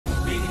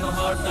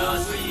Vighnaharta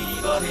Shree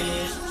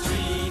Ganesh,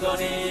 Shree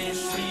Ganesh,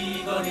 Shree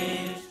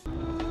Ganesh।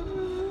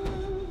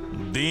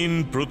 দিন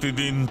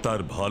প্রতিদিন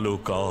তার ভালো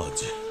কাজ,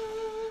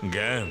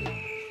 জ্ঞান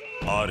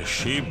আর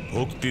শিব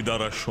ভক্তি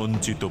দ্বারা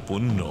সঞ্চিত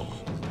পুণ্য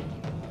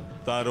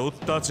তার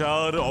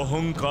অত্যাচার,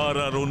 অহংকার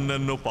আর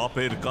অন্যান্য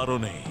পাপের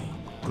কারণে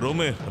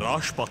ক্রমে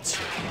হ্রাস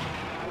পাচ্ছে।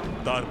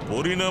 তার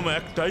পরিণাম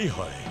একটাই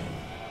হয়,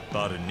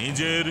 তার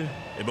নিজের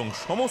এবং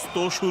সমস্ত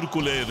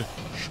অসুরকুলের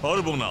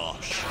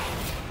সর্বনাশ।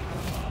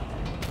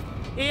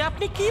 এ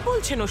আপনি কি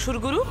বলছেন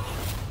অসুরগুরু?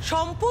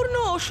 সম্পূর্ণ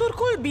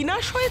অসুরকুল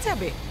বিনাশ হয়ে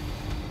যাবে?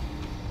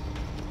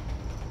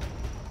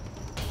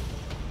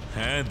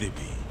 হ্যাঁ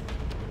দেবী,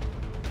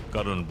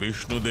 কারণ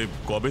বিষ্ণুদেব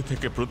কবে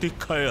থেকে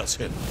প্রতীক্ষায়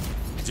আছেন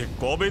যে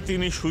কবে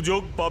তিনি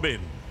সুযোগ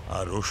পাবেন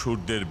আর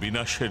অসুরদের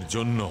বিনাশের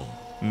জন্য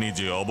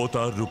নিজে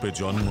অবতার রূপে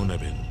জন্ম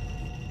নেবেন।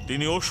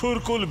 তিনি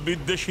অসুরকুল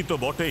বিদ্বেষিত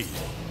বটেই,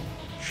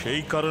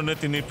 সেই কারণে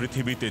তিনি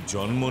পৃথিবীতে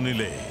জন্ম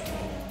নিলে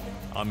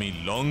আমি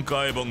লঙ্কা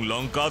এবং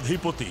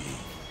লঙ্কাধিপতি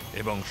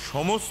এবং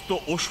সমস্ত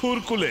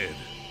অসুরকুলের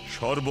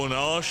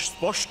সর্বনাশ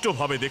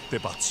স্পষ্টভাবে দেখতে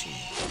পাচ্ছি।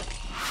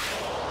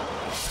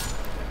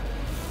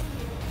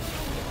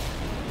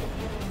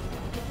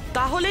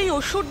 তাহলে এই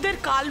অসুরদের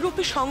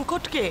কালরূপী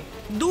সংকটকে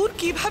দূর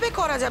কিভাবে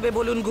করা যাবে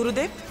বলুন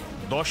গুরুদেব?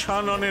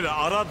 দশাননের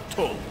আরাধ্য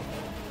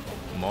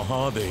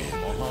মহাদেব।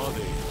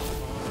 মহাদেব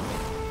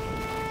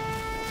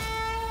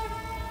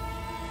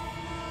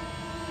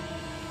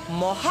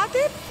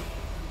মহাদেব?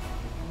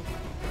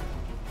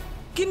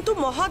 কিন্তু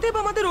মহাদেব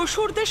আমাদের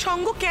অসুরদের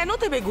সঙ্গ কেন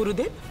দেবে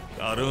গুরুদেব?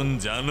 কারণ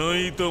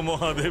জানোই তো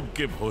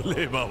মহাদেবকে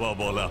ভোলে বাবা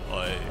বলা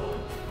হয়।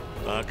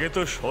 তাকে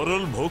তো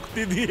সরল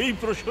ভক্তি দিয়েই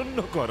প্রসন্ন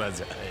করা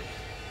যায়।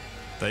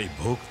 তাই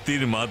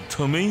ভক্তির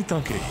মাধ্যমেই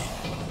তাকে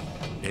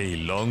এই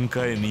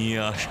লঙ্কায় নিয়ে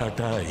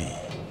আসাটাই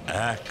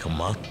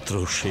একমাত্র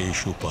শেষ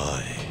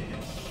উপায়।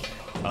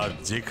 আর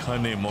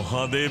যেখানে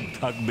মহাদেব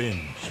থাকবেন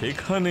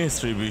সেখানে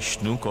শ্রী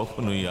বিষ্ণু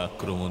কখনোই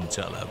আক্রমণ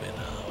চালাবে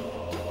না।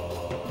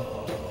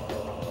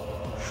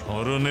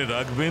 স্মরণে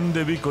রাখবেন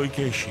দেবী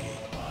কৈকেশী,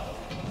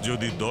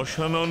 যদি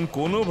দশানন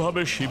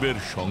কোনোভাবে শিবের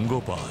সঙ্গ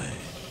পায়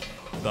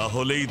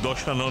তাহলেই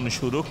দশানন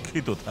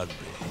সুরক্ষিত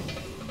থাকবে।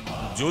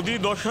 যদি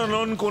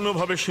দশানন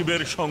কোনোভাবে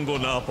শিবের সঙ্গ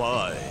না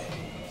পায়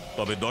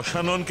তবে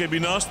দশাননকে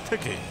বিনাশ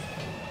থেকে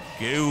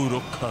কেউ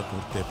রক্ষা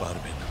করতে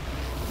পারবে না।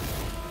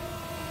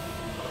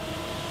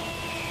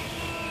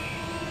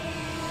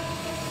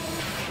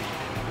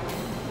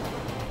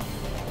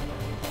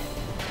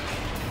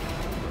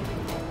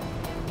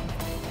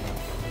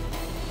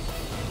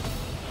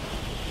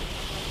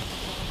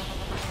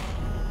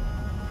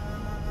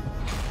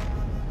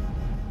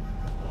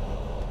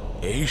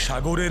 এই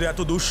সাগরের এত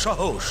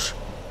দুঃসাহস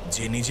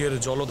যে নিজের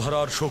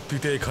জলধারার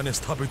শক্তিতে এখানে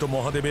স্থাপিত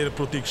মহাদেবের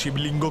প্রতীক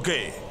শিবলিঙ্গকে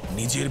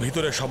নিজের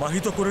ভিতরে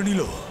সমাহিত করে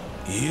নিল,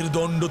 এর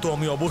দণ্ড তো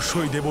আমি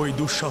অবশ্যই দেব এই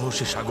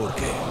দুঃসাহসী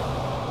সাগরকে।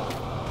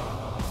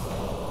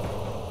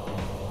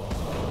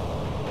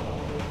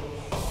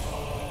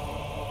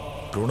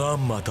 প্রণাম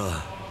মাতা,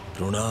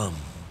 প্রণাম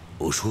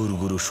অসুর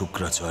গুরু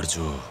শুক্রাচার্য।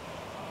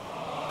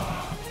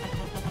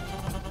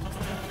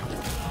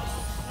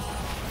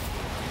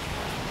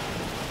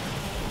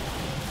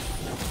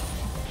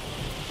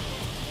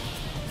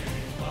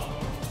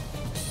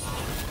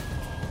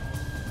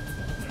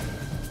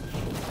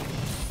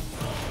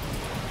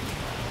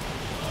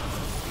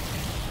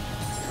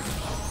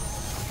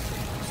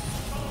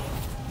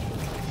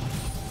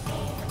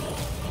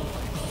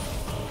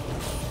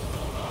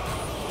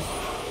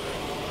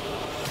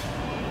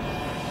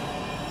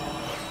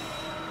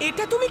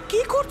 এটা তুমি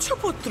কি করছো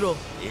পুত্র?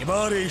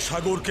 এবার এই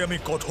সাগরকে আমি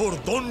কঠোর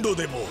দণ্ড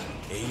দেব।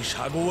 এই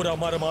সাগর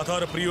আমার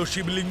মাতার প্রিয়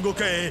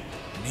শিবলিঙ্গকে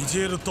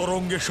নিজের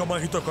তরঙ্গে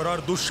সমাহিত করার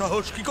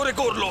দুঃসাহস কি করে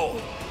করলো?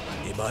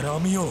 এবার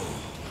আমিও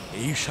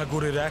এই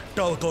সাগরের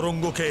একটাও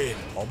তরঙ্গকে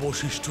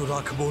অবশিষ্ট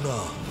রাখবো না,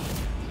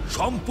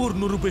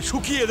 সম্পূর্ণরূপে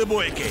শুকিয়ে দেব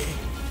একে।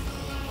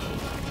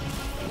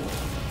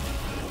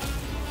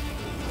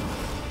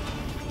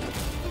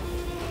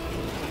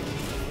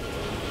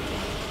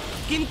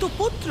 কিন্তু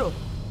পুত্র,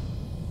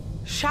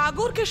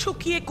 সাগরকে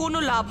শুকিয়ে কোনো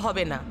লাভ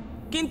হবে না।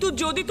 কিন্তু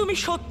যদি তুমি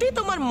সত্যি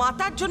তোমার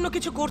মাতার জন্য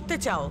কিছু করতে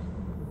চাও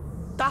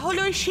তাহলে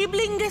ওই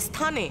শিবলিঙ্গের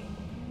স্থানে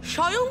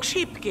স্বয়ং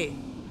শিবকে,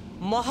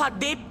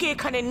 মহাদেবকে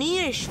এখানে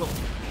নিয়ে এসো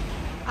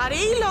আর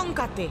এই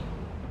লঙ্কাতে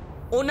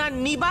ওনার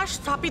নিবাস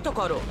স্থাপিত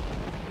করো,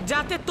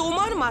 যাতে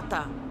তোমার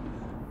মাতা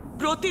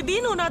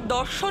প্রতিদিন ওনার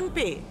দর্শন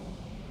পেয়ে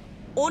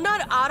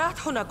ওনার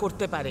আরাধনা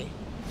করতে পারে।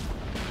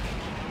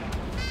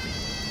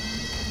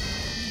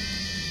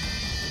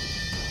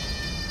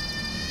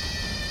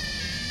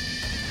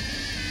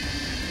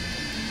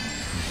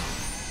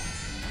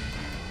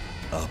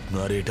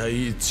 আপনার এটাই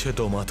ইচ্ছে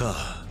তো মাতা,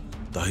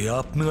 তাই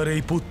আপনার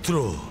এই পুত্র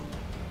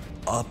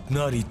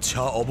আপনার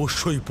ইচ্ছা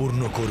অবশ্যই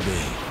পূর্ণ করবে।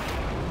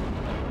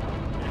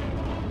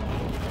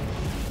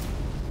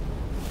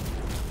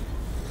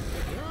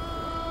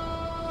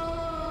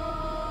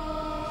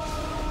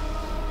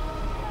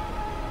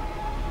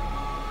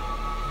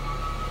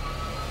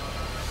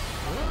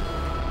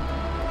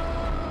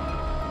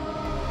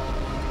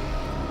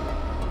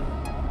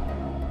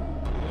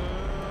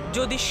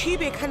 যদি শিব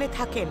এখানে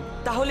থাকেন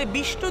তাহলে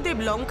বিষ্ণুদেব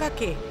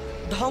লঙ্কাকে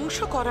ধ্বংস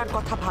করার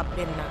কথা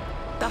ভাববেন না।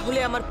 তাহলে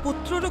আমার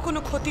পুত্ররও কোনো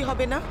ক্ষতি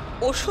হবে না,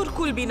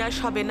 অসুরকুল বিনাশ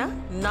হবে না,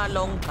 না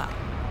লঙ্কা।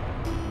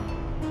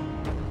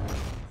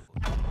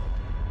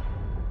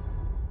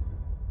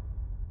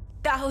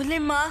 তাহলে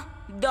মা,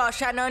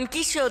 দশানন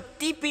কি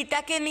সত্যি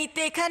পিতাকে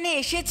নিতে এখানে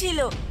এসেছিল?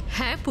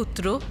 হ্যাঁ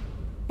পুত্র,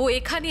 ও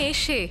এখানে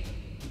এসে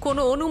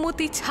কোনো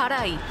অনুমতি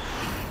ছাড়াই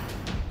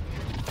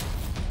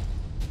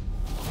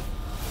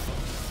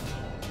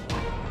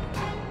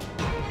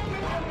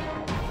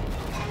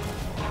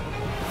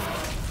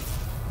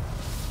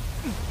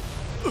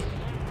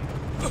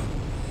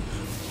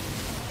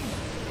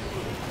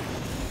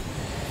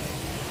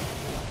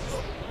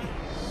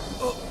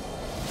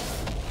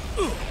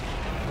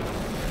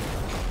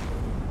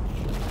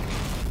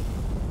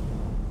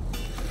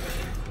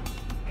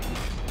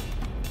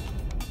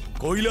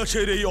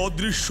কৈলাসের এই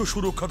অদৃশ্য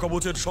সুরক্ষা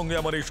কবচের সঙ্গে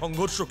আমার এই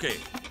সংঘর্ষকে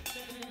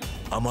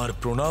আমার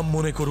প্রণাম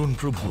মনে করুন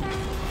প্রভু।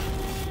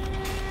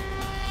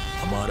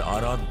 আমার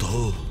আরাধ্য,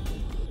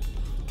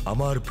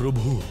 আমার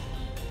প্রভু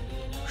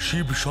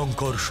শিব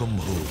শঙ্কর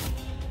শম্ভু,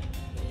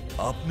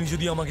 আপনি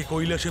যদি আমাকে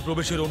কৈলাসে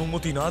প্রবেশের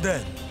অনুমতি না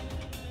দেন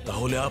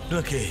তাহলে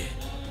আপনাকে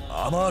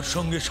আমার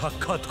সঙ্গে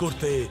সাক্ষাৎ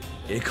করতে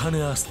এখানে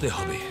আসতে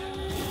হবে।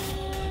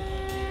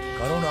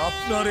 কারণ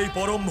আপনার এই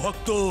পরম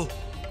ভক্ত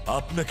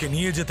আপনাকে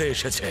নিয়ে যেতে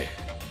এসেছে,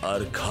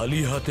 আর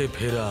খালি হাতে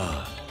ফেরা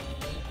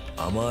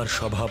আমার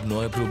স্বভাব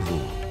নয় প্রভু।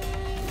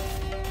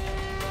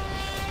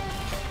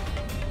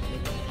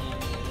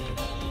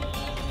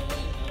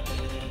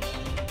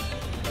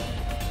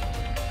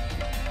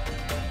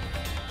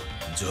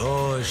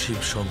 জয়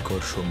শিব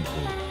শঙ্কর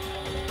শম্ভু।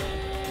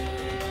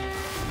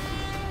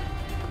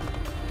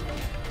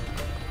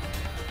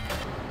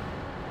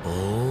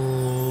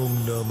 ওম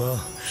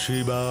নমঃ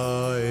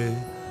শিবায়,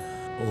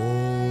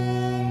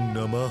 ওম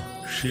নমঃ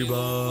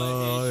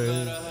শিবায়,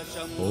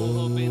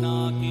 ওম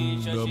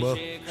নমঃ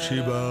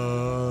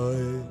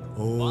শিবায়,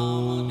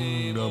 ওম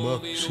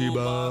নমঃ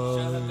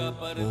শিবায়,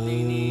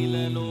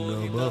 ওম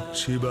নমঃ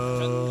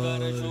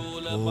শিবায়,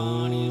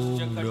 ওম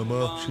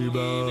নমঃ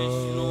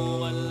শিবায়,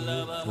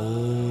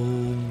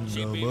 ওম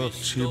নমঃ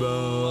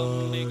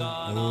শিবায়,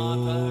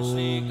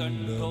 ওম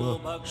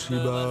নমঃ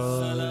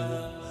শিবায়,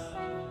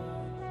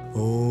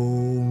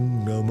 ওম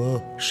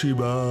নমঃ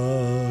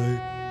শিবায়,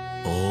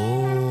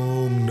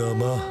 ওম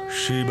নমঃ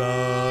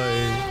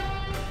শিবায়।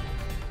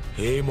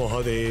 হে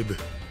মহাদেব,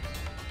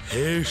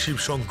 হে শিব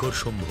শঙ্কর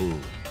শম্ভু,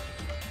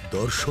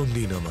 দর্শন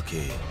দিন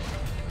আমাকে,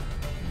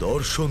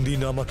 দর্শন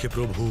দিন আমাকে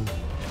প্রভু।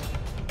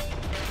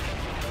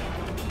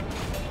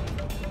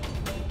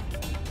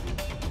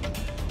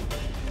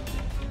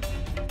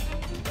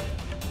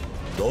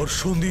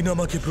 দর্শন দিন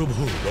আমাকে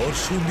প্রভু,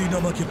 দর্শন দিন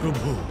আমাকে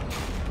প্রভু।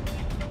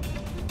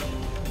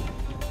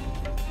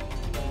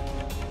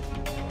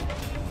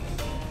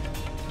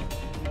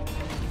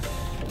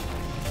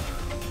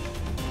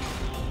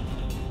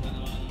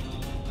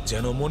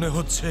 যেন মনে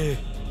হচ্ছে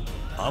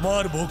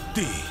আমার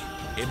ভক্তি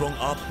এবং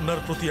আপনার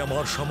প্রতি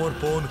আমার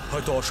সমর্পণ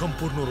হয়তো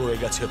অসম্পূর্ণ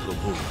রয়ে গেছে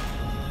প্রভু,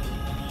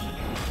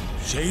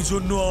 সেই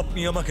জন্য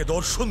আপনি আমাকে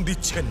দর্শন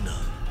দিচ্ছেন না।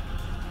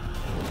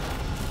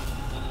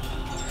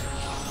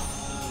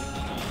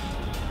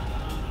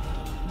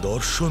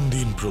 দর্শন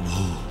দিন প্রভু।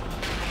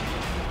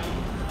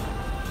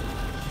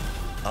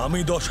 আমি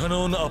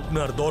দশানন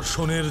আপনার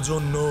দর্শনের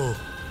জন্য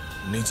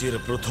নিজের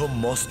প্রথম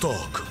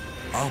মস্তক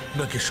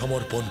আপনাকে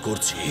সমর্পণ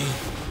করছি।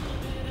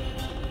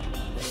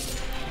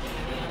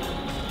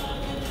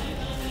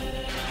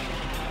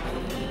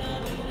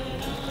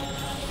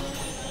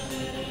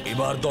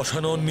 এবার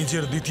দশানন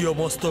নিজের দ্বিতীয়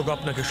মস্তক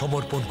আপনাকে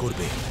সমর্পণ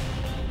করবে।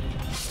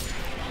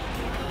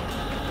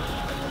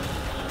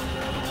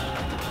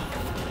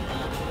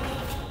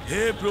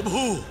 হে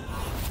প্রভু,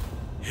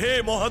 হে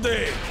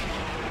মহাদেব,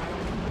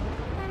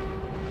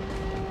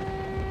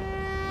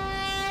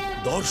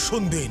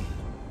 দর্শন দিন,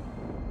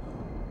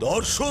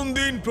 দর্শন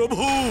দিন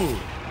প্রভু।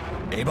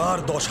 এবার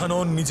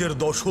দশানন নিজের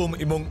দশম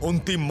এবং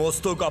অন্তিম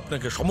মস্তক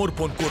আপনাকে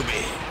সমর্পণ করবে।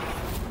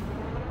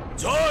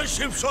 জয়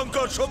শিব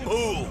শঙ্কর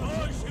শম্ভু।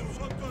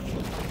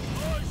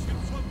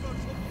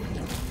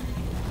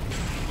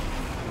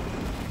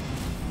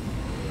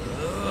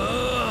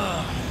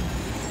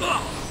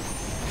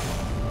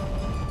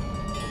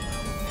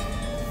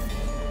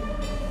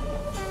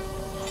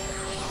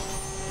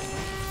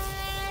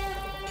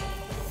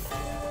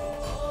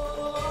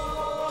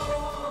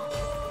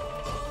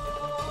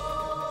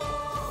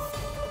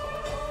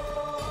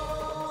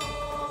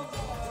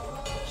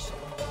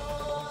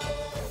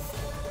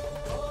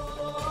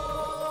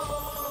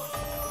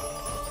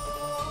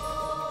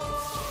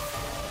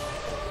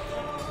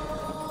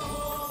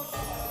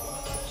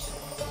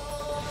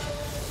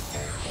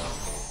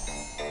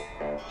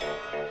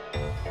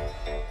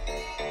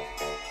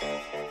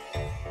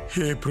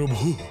 হে প্রভু,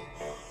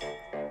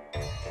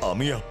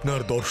 আমি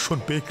আপনার দর্শন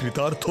পেয়ে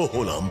কৃতার্থ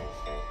হলাম।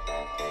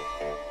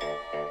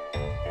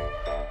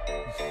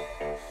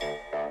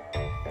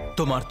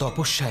 তোমার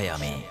তপস্যায়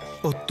আমি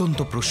অত্যন্ত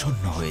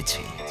প্রসন্ন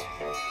হয়েছি।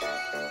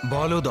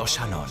 বলো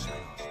দশানন,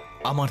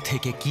 আমার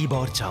থেকে কি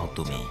বর চাও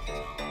তুমি?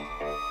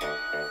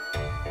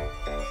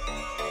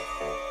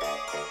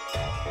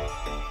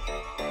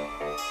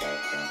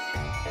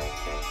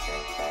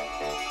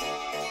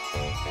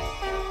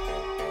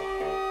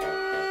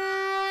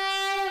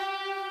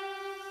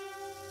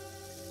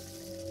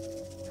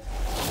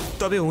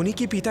 তবে উনি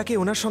কি পিতাকে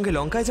ওনার সঙ্গে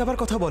লঙ্কায় যাবার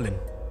কথা বলেন?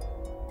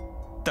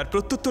 তার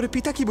প্রত্যুত্তরে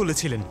পিতা কি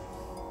বলেছিলেন?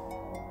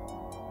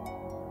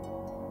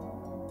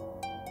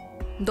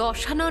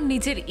 দশানন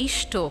নিজের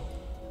ইষ্ট,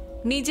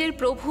 নিজের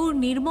প্রভুর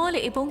নির্মল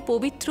এবং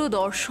পবিত্র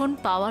দর্শন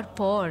পাওয়ার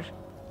পর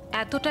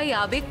এতটাই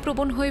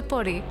আবেগপ্রবণ হয়ে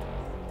পড়ে,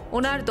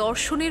 ওনার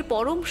দর্শনের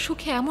পরম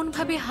সুখে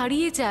এমনভাবে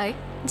হারিয়ে যায়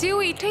যে ও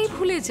এটাই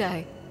ভুলে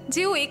যায়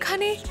যে ও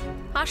এখানে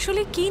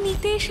আসলে কি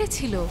নিতে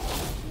এসেছিল।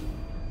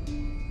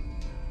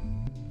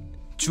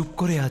 চুপ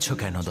করে আছো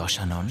কেন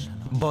দশানন?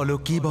 বলো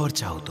কি বর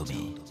চাও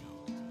তুমি?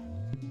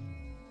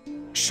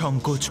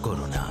 সংকোচ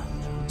করো না,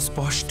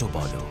 স্পষ্ট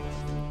বলো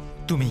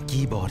তুমি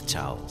কি বর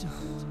চাও।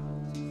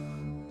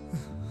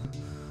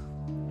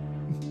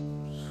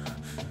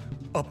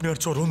 আপনার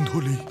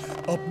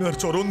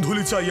চরণ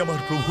ধুলি চাই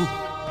আমার প্রভু।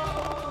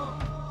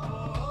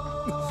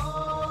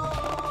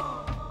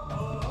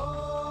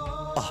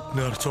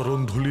 আপনার চরণ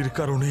ধুলির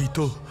কারণেই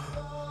তো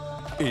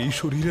এই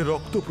শরীরে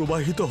রক্ত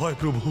প্রবাহিত হয়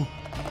প্রভু।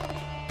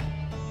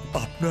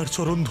 আপনার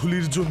চরণ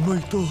ধুলির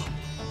জন্যই তো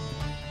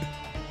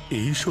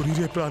এই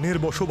শরীরে প্রাণের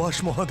বসবাস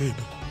মহাদেব।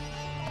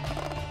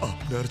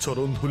 আপনার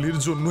চরণ ধুলির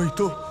জন্যই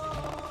তো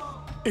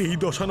এই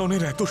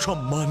দশাননের এত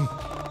সম্মান।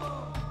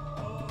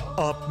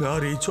 আপনার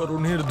এই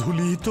চরণের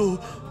ধুলি তো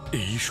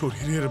এই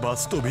শরীরের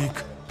বাস্তবিক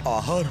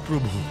আহার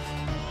প্রভু।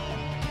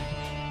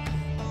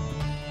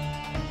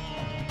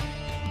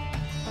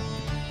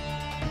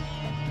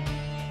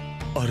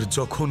 আর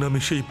যখন আমি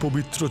সেই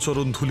পবিত্র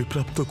চরণ ধুলি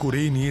প্রাপ্ত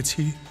করেই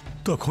নিয়েছি,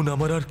 তখন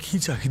আমার আর কি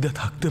চাহিদা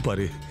থাকতে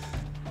পারে?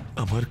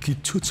 আমার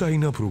কিচ্ছু চাই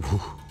না প্রভু।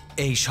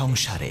 এই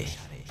সংসারে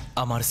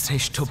আমার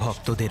শ্রেষ্ঠ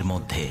ভক্তদের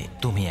মধ্যে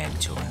তুমি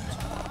একজন,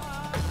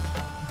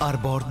 আর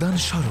বরদান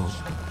স্বরূপ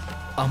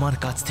আমার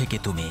কাছ থেকে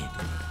তুমি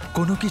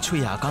কোনো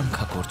কিছুই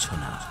আকাঙ্ক্ষা করছো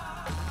না।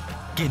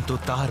 কিন্তু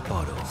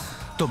তারপরও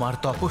তোমার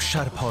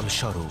তপস্যার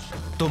ফলস্বরূপ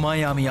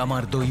তোমায় আমি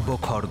আমার দৈব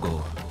খড়গ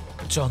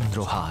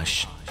চন্দ্রহাস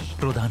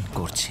প্রদান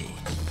করছি।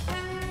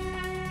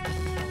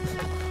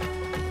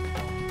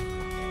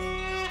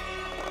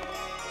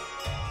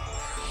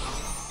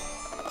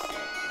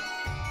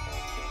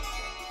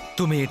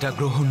 তুমি এটা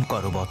গ্রহণ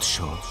করো বৎস।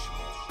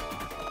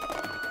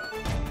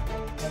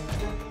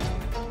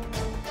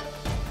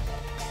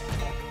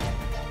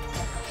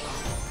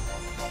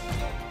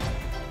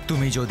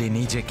 তুমি যদি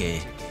নিজেকে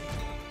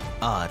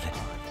আর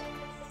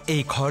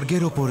এই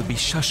খড়গের ওপর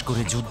বিশ্বাস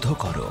করে যুদ্ধ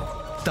করো,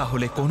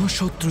 তাহলে কোনো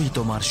শত্রুই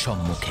তোমার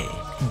সম্মুখে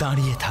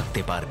দাঁড়িয়ে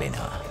থাকতে পারবে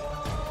না।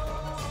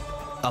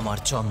 আমার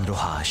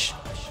চন্দ্রহাস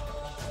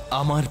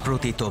আমার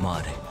প্রতি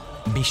তোমার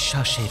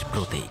বিশ্বাসের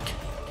প্রতীক,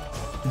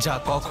 যা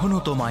কখনো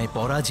তোমায়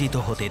পরাজিত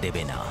হতে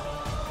দেবে না।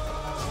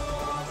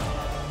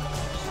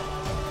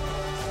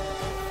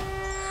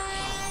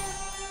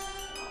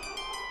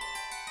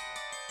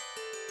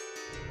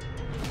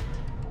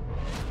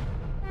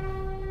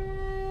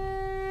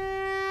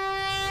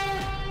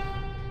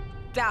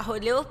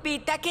 তাহলেও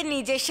পিতাকে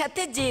নিজের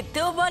সাথে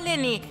যেতেও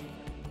বলেনি,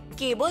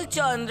 কেবল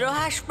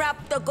চন্দ্রহাস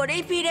প্রাপ্ত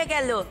করেই ফিরে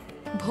গেল।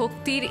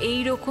 ভক্তির এই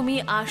রকমই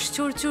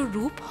আশ্চর্য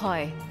রূপ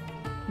হয়।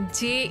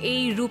 যে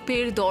এই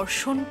রূপের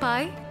দর্শন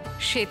পায়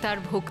সে তার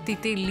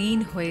ভক্তিতে লীন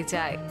হয়ে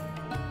যায়,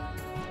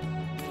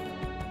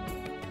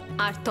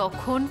 আর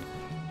তখন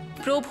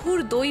প্রভুর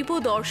দৈব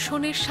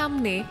দর্শনের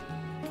সামনে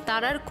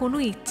তার আর কোনো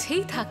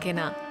ইচ্ছেই থাকে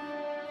না।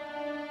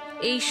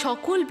 এই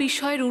সকল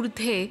বিষয়ের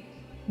ঊর্ধ্বে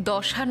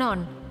দশানন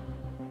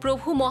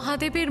প্রভু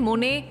মহাদেবের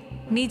মনে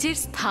নিজের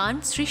স্থান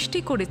সৃষ্টি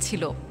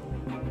করেছিল,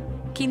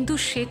 কিন্তু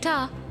সেটা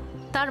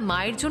তার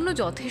মায়ের জন্য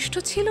যথেষ্ট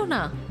ছিল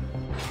না।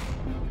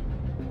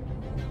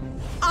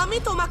 আমি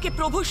তোমাকে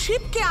প্রভু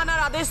শিবকে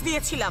আনার আদেশ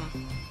দিয়েছিলাম,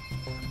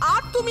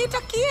 আর তুমি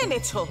এটা কি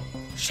এনেছো?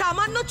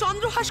 সামান্য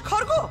চন্দ্রহাস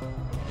খড়গ?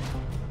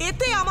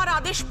 এতে আমার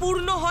আদেশ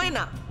পূর্ণ হয়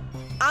না।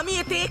 আমি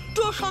এতে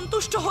একটুও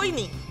সন্তুষ্ট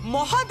হইনি।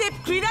 মহাদেব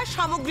ক্রীড়ার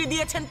সামগ্রী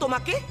দিয়েছেন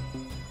তোমাকে,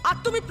 আর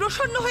তুমি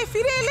প্রসন্ন হয়ে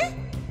ফিরে এলে?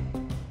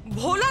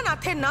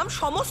 ভোলানাথের নাম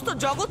সমস্ত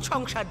জগৎ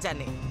সংসার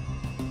জানে,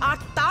 আর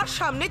তার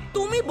সামনে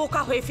তুমি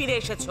বোকা হয়ে ফিরে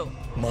এসেছো।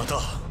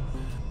 মাতা,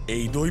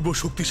 এই দৈব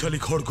শক্তিশালী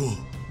খড়গ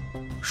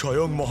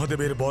স্বয়ং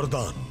মহাদেবের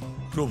বরদান।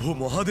 প্রভু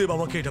মহাদেব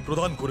আমাকে এটা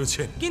প্রদান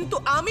করেছেন। কিন্তু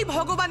আমি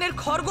ভগবানের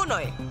খড়গ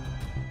নয়,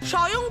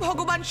 স্বয়ং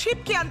ভগবান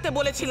শিবকে আনতে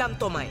বলেছিলাম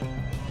তোমায়।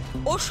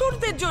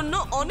 অসুরদের জন্য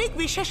অনেক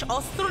বিশেষ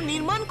অস্ত্র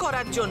নির্মাণ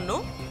করার জন্য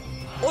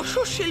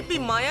অসুর শিল্পী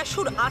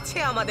মায়াসুর আছে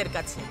আমাদের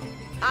কাছে,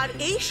 আর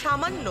এই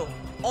সামান্য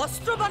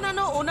অস্ত্র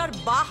বানানো ওনার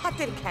বা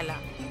হাতের খেলা।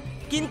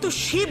 কিন্তু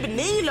শিব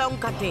নেই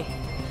লঙ্কাতে।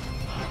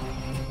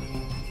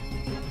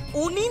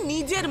 উনি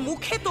নিজের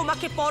মুখে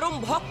তোমাকে পরম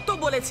ভক্ত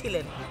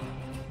বলেছিলেন,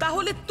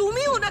 তাহলে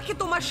তুমি ওনাকে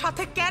তোমার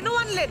সাথে কেন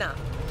আনলে না?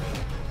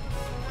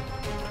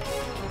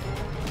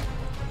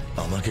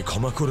 আমাকে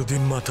ক্ষমা করে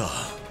দিন মাতা।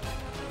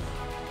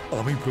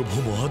 আমি প্রভু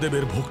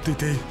মহাদেবের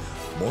ভক্তিতে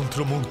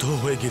মন্ত্রমুগ্ধ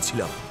হয়ে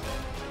গেছিলাম।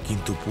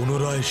 কিন্তু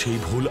পুনরায় সেই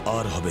ভুল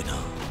আর হবে না।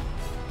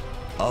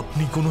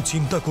 আপনি কোনো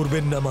চিন্তা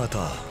করবেন না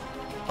মাতা,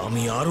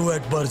 আমি আরো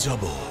একবার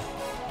যাব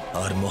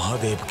আর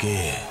মহাদেবকে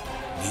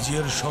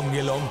নিজের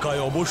সঙ্গে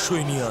লঙ্কায়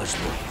অবশ্যই নিয়ে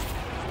আসব।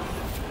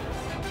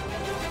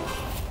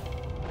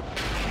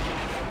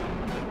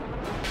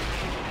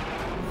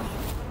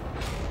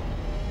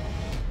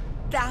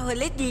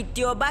 তাহলে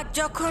দ্বিতীয়বার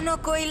যখন ও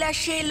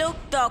কৈলাসে এলো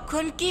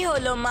তখন কি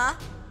হলো মা?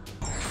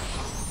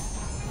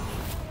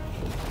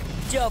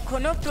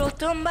 যখন ও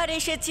প্রথমবার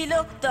এসেছিল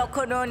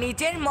তখন ও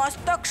নিজের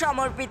মস্তক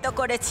সমর্পিত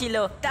করেছিল,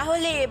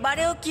 তাহলে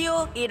এবারেও কি ও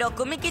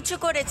এরকমই কিছু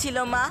করেছিল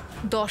মা?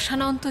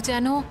 দশানন্ত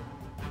যেন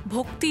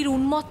ভক্তির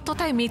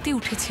উন্মত্ততায় মেতে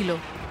উঠেছিল,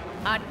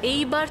 আর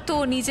এইবার তো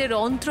নিজের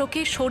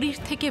অন্ত্রকে শরীর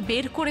থেকে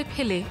বের করে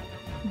ফেলে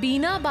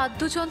বিনা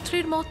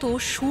বাদ্যযন্ত্রের মতো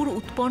সুর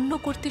উৎপন্ন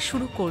করতে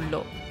শুরু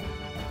করলো।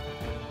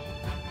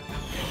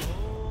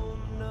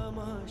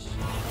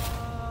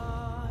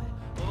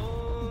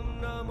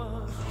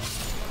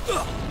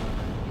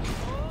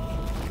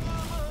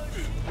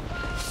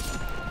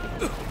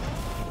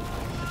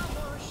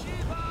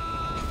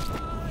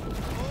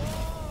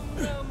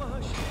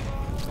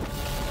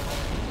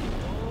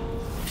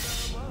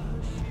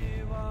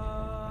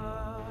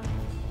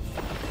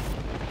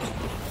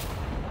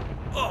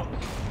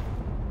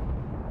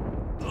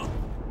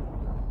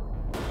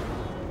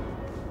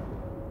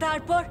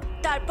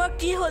 তারপর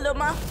কি হলো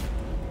মা?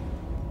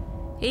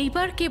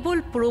 এইবার কেবল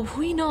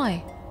প্রভুই নয়,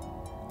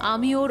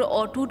 আমি ওর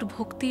অটুট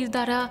ভক্তির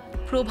দ্বারা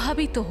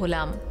প্রভাবিত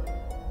হলাম।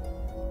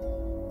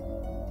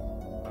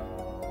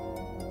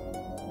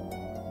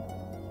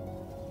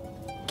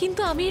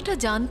 কিন্তু আমি এটা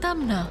জানতাম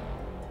না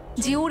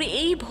যে ওর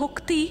এই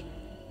ভক্তি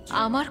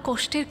আমার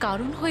কষ্টের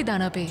কারণ হয়ে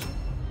দাঁড়াবে।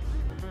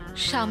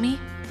 স্বামী,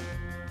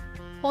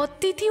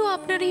 অদ্বিতীয়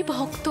আপনার এই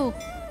ভক্ত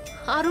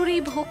আর ওর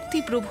এই ভক্তি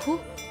প্রভু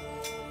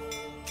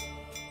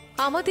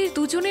আমাদের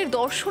দুজনের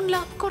দর্শন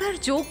লাভ করার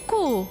যোগ্য।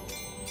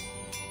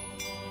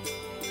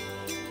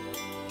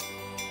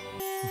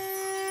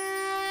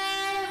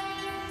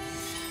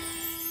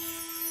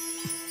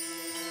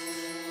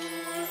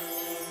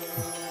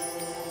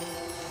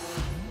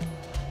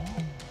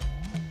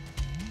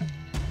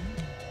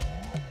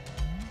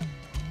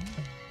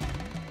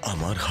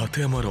 আমার হাতে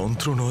আমার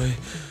অন্ত্র নয়,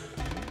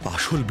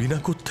 আসল বীণা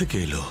কোত্থেকে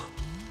এলো?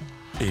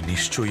 এ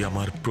নিশ্চয়ই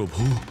আমার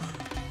প্রভু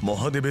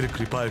মহাদেবের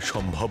কৃপায়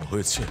সম্ভব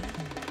হয়েছে।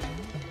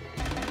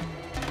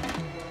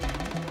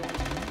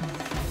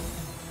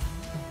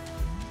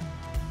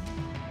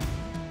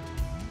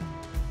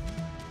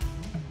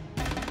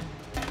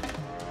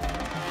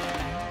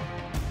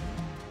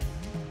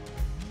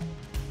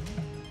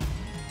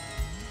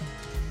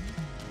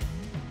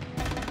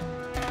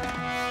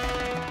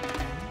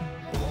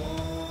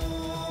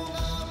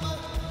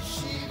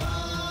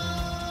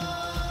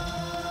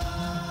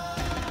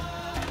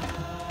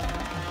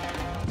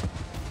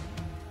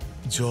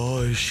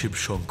 জয় শিব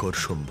শঙ্কর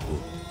শম্ভু,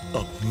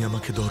 আপনি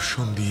আমাকে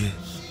দর্শন দিয়ে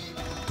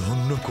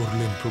ধন্য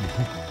করলেন প্রভু।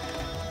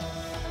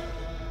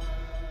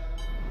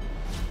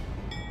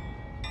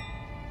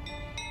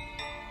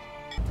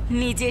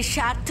 নিজের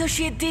স্বার্থ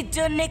সিদ্ধির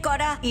জন্য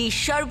করা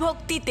ঈশ্বর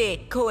ভক্তিতে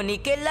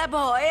ক্ষণিকের লাভ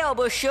হয়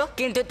অবশ্য,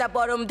 কিন্তু তা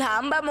পরম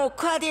ধাম বা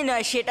মোক্ষ আদি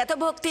নয়, সেটা তো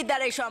ভক্তির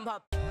দ্বারাই সম্ভব।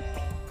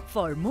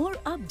 For more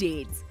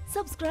updates,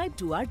 subscribe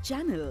to our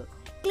channel,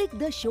 click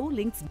the show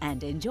links and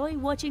enjoy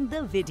watching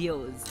the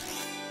videos.